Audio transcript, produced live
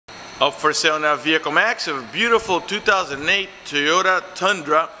Up for sale now, Vehiclemax, a beautiful 2008 Toyota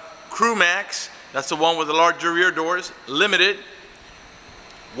Tundra Crew Max. That's the one with the larger rear doors, limited.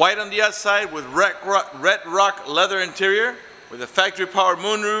 White on the outside with red rock leather interior with a factory powered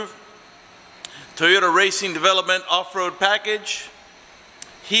moonroof. Toyota Racing Development off-road package.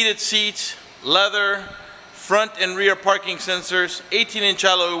 Heated seats, leather, front and rear parking sensors, 18-inch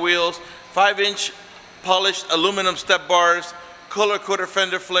alloy wheels, 5-inch polished aluminum step bars, color-coded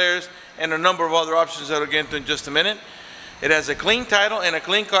fender flares, and a number of other options that I'll get into in just a minute. It has a clean title and a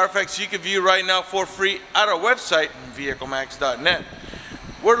clean Carfax you can view right now for free at our website, vehiclemax.net.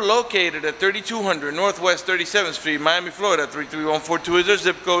 We're located at 3200 Northwest 37th Street, Miami, Florida. 33142 is our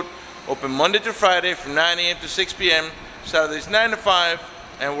zip code. Open Monday to Friday from 9 a.m. to 6 p.m. Saturdays 9 to 5,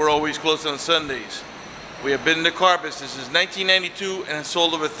 and we're always closed on Sundays. We have been in the car business since 1992 and have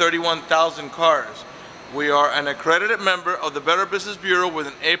sold over 31,000 cars. We are an accredited member of the Better Business Bureau with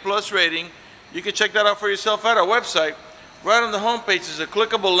an A+ rating. You can check that out for yourself at our website. Right on the homepage is a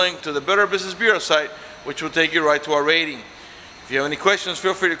clickable link to the Better Business Bureau site, which will take you right to our rating. If you have any questions,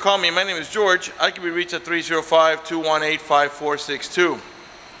 feel free to call me. My name is George. I can be reached at 305-218-5462.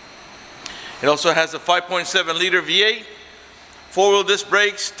 It also has a 5.7 liter V8, 4-wheel disc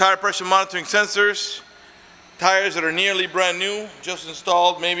brakes, tire pressure monitoring sensors, tires that are nearly brand new, just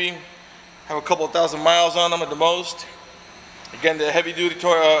installed, maybe have a couple thousand miles on them at the most. Again, the heavy-duty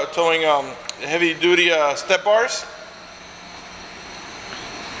step bars,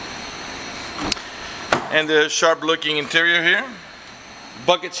 and the sharp-looking interior here.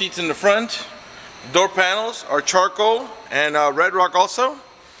 Bucket seats in the front. Door panels are charcoal and red rock also.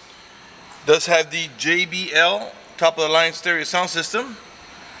 Does have the JBL top-of-the-line stereo sound system.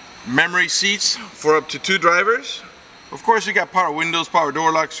 Memory seats for up to 2 drivers. Of course, you got power windows, power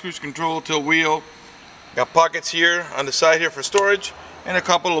door locks, cruise control, tilt wheel. Got pockets here on the side here for storage, and a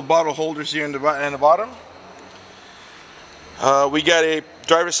couple of bottle holders here in the bottom. We got a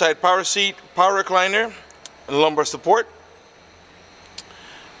driver's side power seat, power recliner, and lumbar support.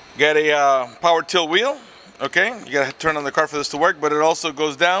 Got a power tilt wheel. Okay, you gotta turn on the car for this to work, but it also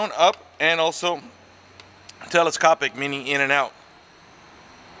goes down, up, and also telescopic, meaning in and out.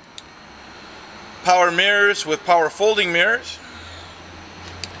 Power mirrors with power folding mirrors,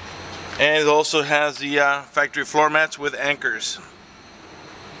 and it also has the factory floor mats with anchors.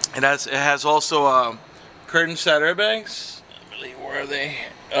 It has also curtain side airbags. I believe, where are they?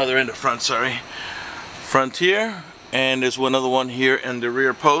 Oh, they're in the front. Sorry, front here, and there's one other one here in the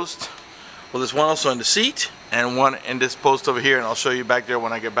rear post. Well, there's one also in the seat and one in this post over here, and I'll show you back there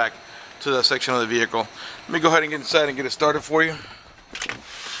when I get back to that section of the vehicle. Let me go ahead and get inside and get it started for you.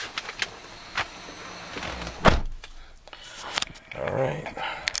 Alright.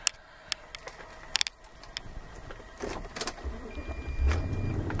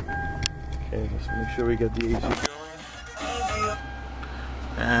 Okay, let's make sure we get the AC going.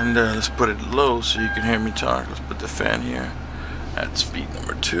 And let's put it low so you can hear me talk. Let's put the fan here at speed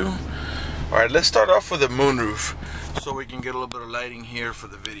number 2. Alright, let's start off with the moonroof so we can get a little bit of lighting here for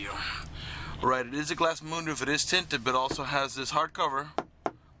the video. Alright, it is a glass moonroof. It is tinted, but also has this hard cover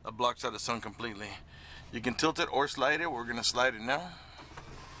that blocks out the sun completely. You can tilt it or slide it. We're going to slide it now.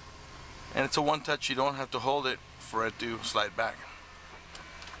 And it's a one touch. You don't have to hold it for it to slide back.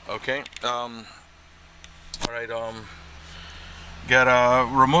 Okay. Alright,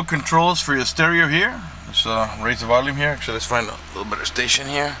 got remote controls for your stereo here. Let's raise the volume here. Actually, let's find a little better station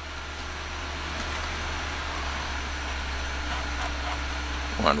here.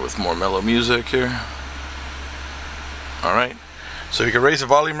 One with more mellow music here. Alright. So you can raise the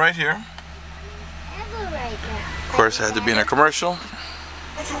volume right here. Of course, it had to be in a commercial.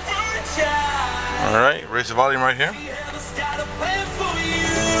 Alright, raise the volume right here.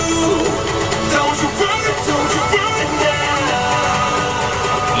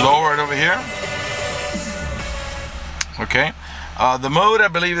 Lower it over here. Okay. The mode, I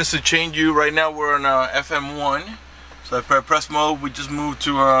believe, is to change you. Right now we're on FM1. So if I press mode, we just move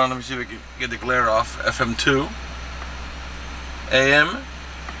to, let me see if we can get the glare off, FM2. AM.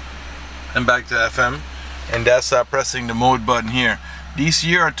 And back to FM. And that's pressing the mode button here. These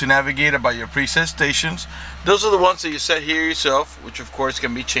here are to navigate about your preset stations. Those are the ones that you set here yourself, which of course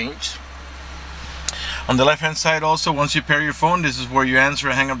can be changed. On the left hand side also, once you pair your phone, this is where you answer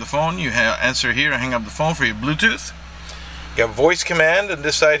and hang up the phone. You answer here and hang up the phone for your Bluetooth. You got voice command on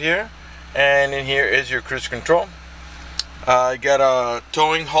this side here, and in here is your cruise control. You got a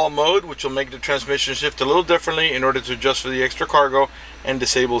towing haul mode, which will make the transmission shift a little differently in order to adjust for the extra cargo and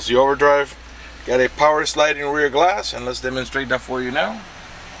disables the overdrive. Got a power sliding rear glass, and let's demonstrate that for you now.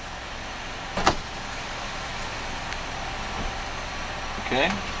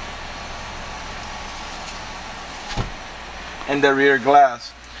 Okay. And the rear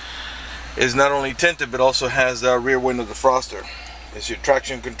glass is not only tinted but also has the rear window defroster. It's your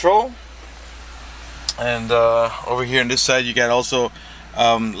traction control. And over here on this side you got also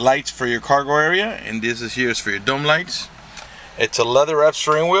lights for your cargo area, and this is here is for your dome lights. It's a leather wrap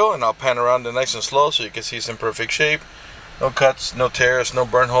steering wheel, and I'll pan around it nice and slow so you can see it's in perfect shape. No cuts, no tears, no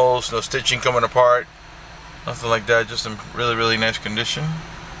burn holes, no stitching coming apart, nothing like that, just in really nice condition.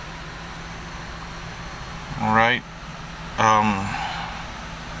 Alright.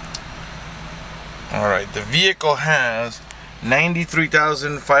 Alright, the vehicle has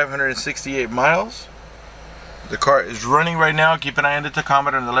 93,568 miles. The car is running right now. Keep an eye on the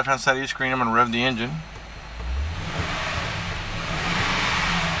tachometer on the left hand side of your screen. I'm going to rev the engine.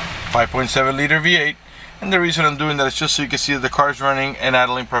 5.7 liter V8. And the reason I'm doing that is just so you can see that the car is running and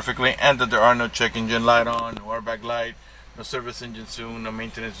idling perfectly, and that there are no check engine light on, no airbag light, no service engine soon, no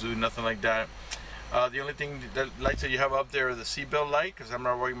maintenance due, nothing like that. The only thing, the lights that you have up there are the seatbelt light, because I'm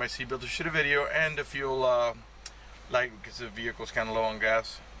not wearing my seatbelt to shoot a video, and the fuel light because the vehicle's kind of low on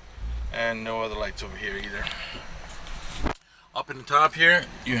gas, and no other lights over here either. Up in the top here,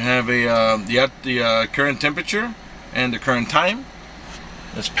 you have the current temperature and the current time.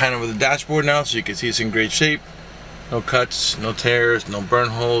 Let's pan over the dashboard now so you can see it's in great shape. No cuts, no tears, no burn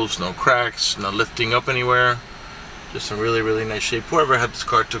holes, no cracks, no lifting up anywhere. Just in really nice shape. Whoever had this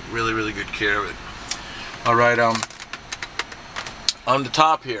car took really good care of it. Alright, on the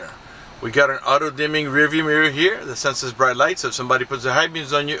top here, we got an auto dimming rear view mirror here that senses bright lights. If somebody puts their high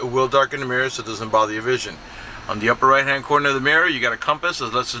beams on you, it will darken the mirror so it doesn't bother your vision. On the upper right hand corner of the mirror, you got a compass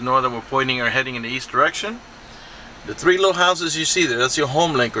that lets us know that we're pointing or heading in the east direction. The three little houses you see there, that's your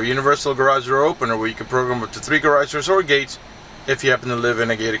home link or universal garage door opener, where you can program up to 3 garage doors or gates if you happen to live in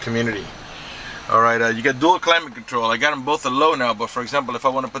a gated community. Alright, you got dual climate control. I got them both at low now, but for example, if I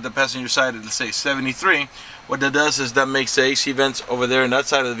want to put the passenger side at, let's say, 73, what that does is that makes the AC vents over there on that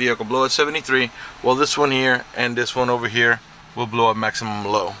side of the vehicle blow at 73, while this one here and this one over here will blow at maximum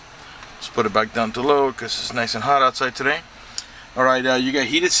low. Let's put it back down to low because it's nice and hot outside today. Alright, you got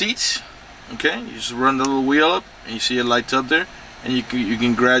heated seats. Okay, you just run the little wheel up and you see it lights up there, and you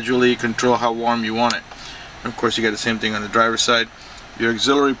can gradually control how warm you want it. And of course you got the same thing on the driver's side. Your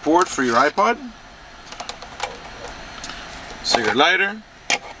auxiliary port for your iPod, cigarette lighter,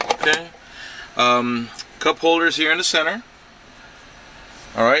 okay, cup holders here in the center.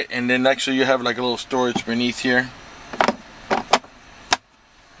 Alright, and then actually you have like a little storage beneath here.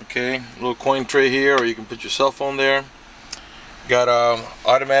 Okay, a little coin tray here, or you can put your cell phone there. Got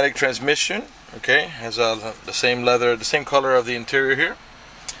automatic transmission. Okay, has the same leather, the same color of the interior here.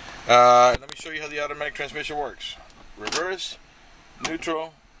 Let me show you how the automatic transmission works. Reverse,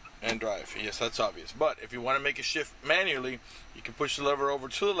 neutral, and drive. Yes, that's obvious. But if you want to make a shift manually, you can push the lever over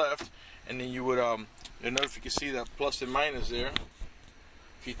to the left, and then you would you'll notice if you can see that plus and minus there.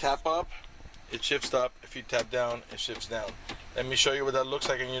 If you tap up, it shifts up. If you tap down, it shifts down. Let me show you what that looks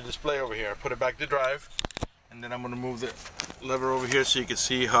like on your display over here. Put it back to drive, and then I'm going to move the lever over here so you can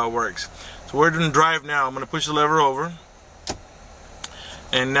see how it works. So we're doing drive now. I'm going to push the lever over,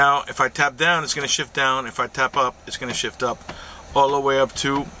 and now if I tap down, it's going to shift down. If I tap up, it's going to shift up, all the way up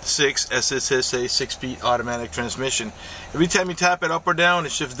to 6, as it says, a 6-speed automatic transmission. Every time you tap it up or down,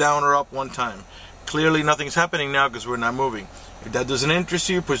 it shifts down or up one time. Clearly nothing's happening now because we're not moving. If that doesn't interest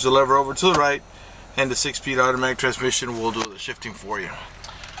you, push the lever over to the right, and the 6-speed automatic transmission will do the shifting for you.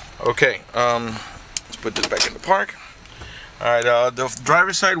 Okay, let's put this back in the park. Alright, the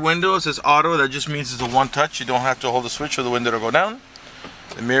driver's side window says auto. That just means it's a one touch. You don't have to hold the switch for the window to go down.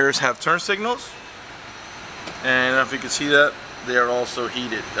 The mirrors have turn signals, and if you can see that, they are also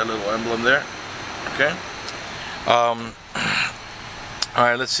heated. That little emblem there. Okay.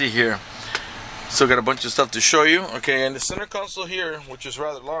 Alright, let's see here. Still got a bunch of stuff to show you. Okay, and the center console here, which is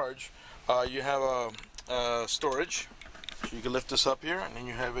rather large, you have a storage. So you can lift this up here, and then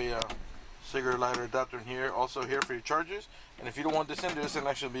you have a cigarette lighter adapter in here, also here for your chargers. And if you don't want this in there, this can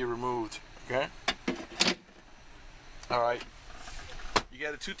actually be removed. Okay. Alright. You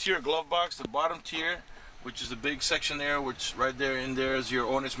got a 2-tier glove box. The bottom tier, which is the big section there, which right there in there is your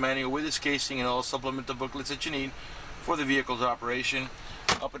owner's manual with its casing and all supplemental booklets that you need for the vehicle's operation.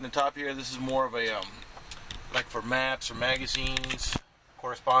 Up in the top here, this is more of a like for maps or magazines,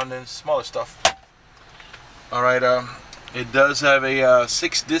 correspondence, smaller stuff. Alright, it does have a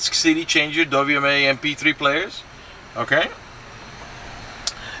 6-disc CD changer, WMA MP3 players. Okay,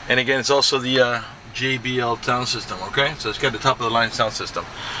 and again, it's also the JBL sound system. Okay, so it's got the top of the line sound system.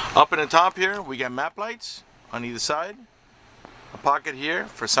 Up in the top here, we got map lights on either side, a pocket here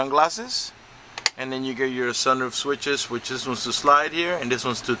for sunglasses, and then you get your sunroof switches, which this one's to slide here, and this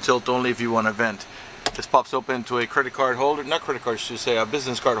one's to tilt only if you want to vent. This pops open into a credit card holder, not credit card, I should say a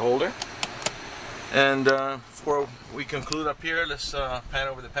business card holder. And before we conclude up here, let's pan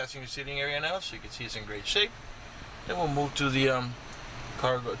over the passenger seating area now so you can see it's in great shape. Then we'll move to the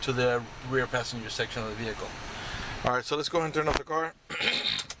cargo, to the rear passenger section of the vehicle. Alright, so let's go ahead and turn off the car.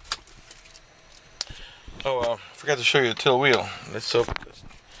 Oh, forgot to show you the tilt wheel.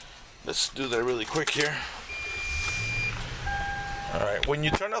 Let's do that really quick here. Alright, when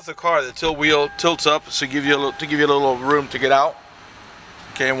you turn off the car, the tilt wheel tilts up so to give you a little room to get out.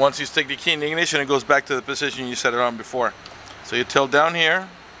 Okay, and once you stick the key in the ignition, it goes back to the position you set it on before. So you tilt down here,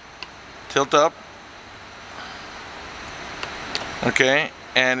 tilt up. Okay,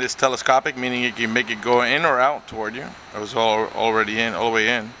 and it's telescopic, meaning you can make it go in or out toward you. It was already in, all the way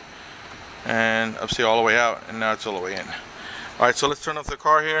in. And up see all the way out, and now it's all the way in. Alright, so let's turn off the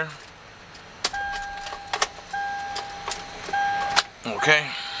car here. Okay.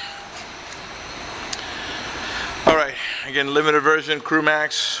 Alright, again, limited version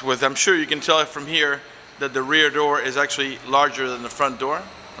CrewMax with, I'm sure you can tell from here that the rear door is actually larger than the front door.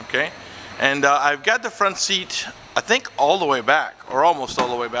 Okay, and I've got the front seat, I think, all the way back, or almost all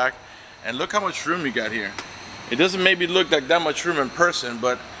the way back. And look how much room you got here. It doesn't maybe look like that much room in person,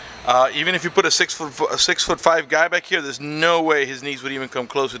 but even if you put a 6'5" guy back here, there's no way his knees would even come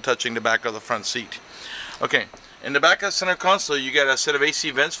close to touching the back of the front seat. Okay, in the back of the center console, you got a set of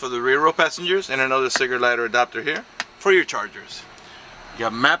AC vents for the rear row passengers and another cigarette lighter adapter here for your chargers. You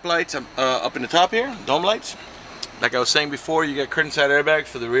got map lights up in the top here, dome lights. Like I was saying before, you got curtain side airbags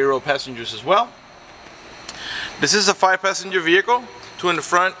for the rear row passengers as well. This is a 5-passenger vehicle, 2 in the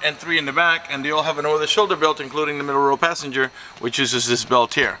front and 3 in the back, and they all have an over-the-shoulder belt, including the middle row passenger, which uses this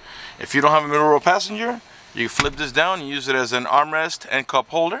belt here. If you don't have a middle row passenger, you flip this down and use it as an armrest and cup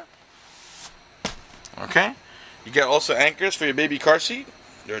holder. Okay, you got also anchors for your baby car seat.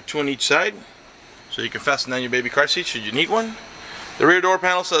 There are 2 on each side, so you can fasten down your baby car seat should you need one. The rear door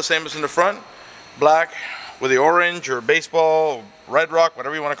panels are the same as in the front, black with the orange or baseball, red rock,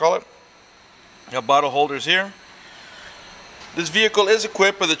 whatever you want to call it. You got bottle holders here. This vehicle is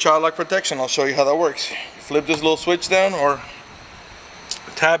equipped with a child lock protection. I'll show you how that works. You flip this little switch down or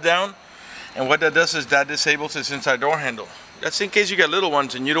tab down, and what that does is that disables this inside door handle. That's in case you got little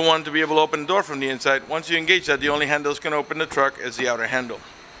ones and you don't want to be able to open the door from the inside. Once you engage that, the only handle that's going to open the truck is the outer handle.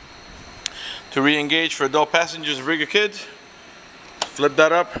 To re-engage for adult passengers and bigger kids, flip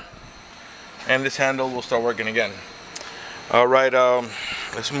that up and this handle will start working again. Alright,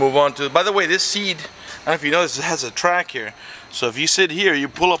 let's move on to, by the way, this seat, I don't know if you notice, it has a track here. So if you sit here, you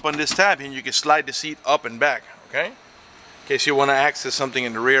pull up on this tab and you can slide the seat up and back, okay? In case you want to access something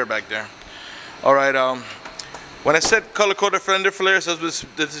in the rear back there. Alright, when I said color-coded fender flares,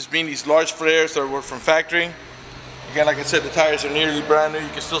 this means these large flares that were from factory. Again, like I said, the tires are nearly brand new. You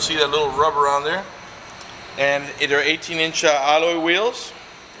can still see that little rubber on there. And they're 18-inch alloy wheels,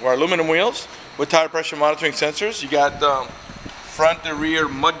 or aluminum wheels, with tire pressure monitoring sensors. You got front and rear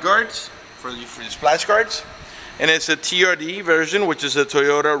mud guards for the splash guards. And it's a TRD version, which is a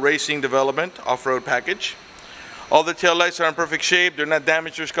Toyota Racing Development off-road package. All the tail lights are in perfect shape. They're not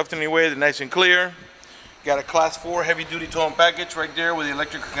damaged or scuffed in any way. They're nice and clear. You got a Class 4 heavy-duty towing package right there with the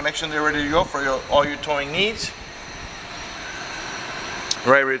electrical connection there ready to go for all your towing needs.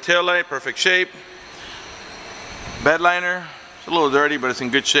 Right rear tail light, perfect shape. Bed liner, it's a little dirty, but it's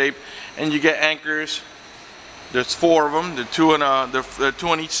in good shape. And you get anchors. There's 4 of them. They're 2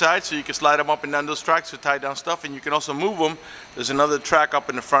 on each side, so you can slide them up and down those tracks to tie down stuff, and you can also move them. There's another track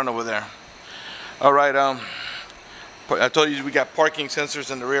up in the front over there. All right, I told you we got parking sensors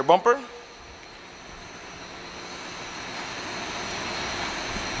in the rear bumper.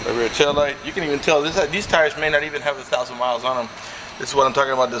 The rear tail light. You can even tell these tires may not even have 1,000 miles on them. This is what I'm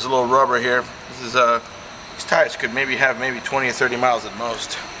talking about. This little rubber here. This is these tires could maybe have 20 or 30 miles at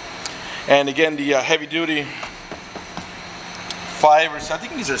most. And again, the heavy duty 5 or so, I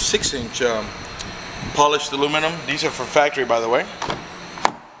think these are 6-inch polished aluminum. These are for factory, by the way.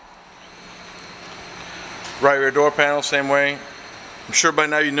 Right rear door panel, same way. I'm sure by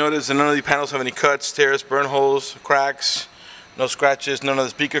now you noticed that none of these panels have any cuts, tears, burn holes, cracks, no scratches. None of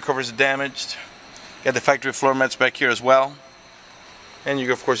the speaker covers are damaged. You got the factory floor mats back here as well. And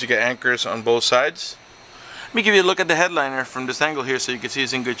of course you get anchors on both sides. Let me give you a look at the headliner from this angle here so you can see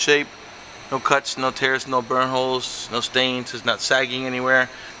it's in good shape. No cuts, no tears, no burn holes, no stains. It's not sagging anywhere.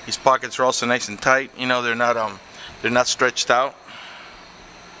 These pockets are also nice and tight. You know, they're not stretched out.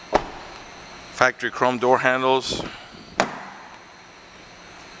 Factory chrome door handles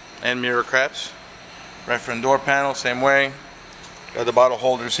and mirror caps. Right front door panel, same way. Got the bottle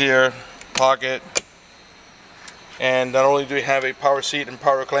holders here, pocket, And not only do we have a power seat and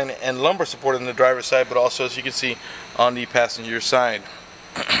power recline and lumbar support on the driver's side, but also, as you can see, on the passenger side.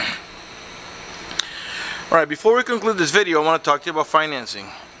 Alright, before we conclude this video, I want to talk to you about financing.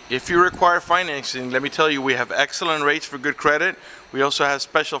 If you require financing, let me tell you, we have excellent rates for good credit. We also have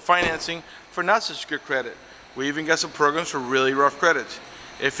special financing for not such good credit. We even got some programs for really rough credits.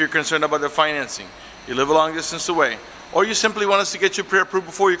 If you're concerned about the financing, you live a long distance away, or you simply want us to get you pre-approved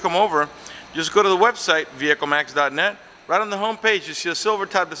before you come over, just go to the website, vehiclemax.net. Right on the home page, you see a silver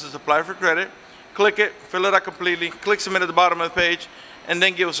tab that says apply for credit. Click it, fill it out completely, click submit at the bottom of the page, and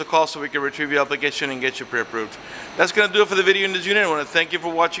then give us a call so we can retrieve your application and get you pre-approved. That's going to do it for the video in this unit. I want to thank you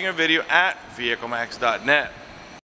for watching our video at vehiclemax.net.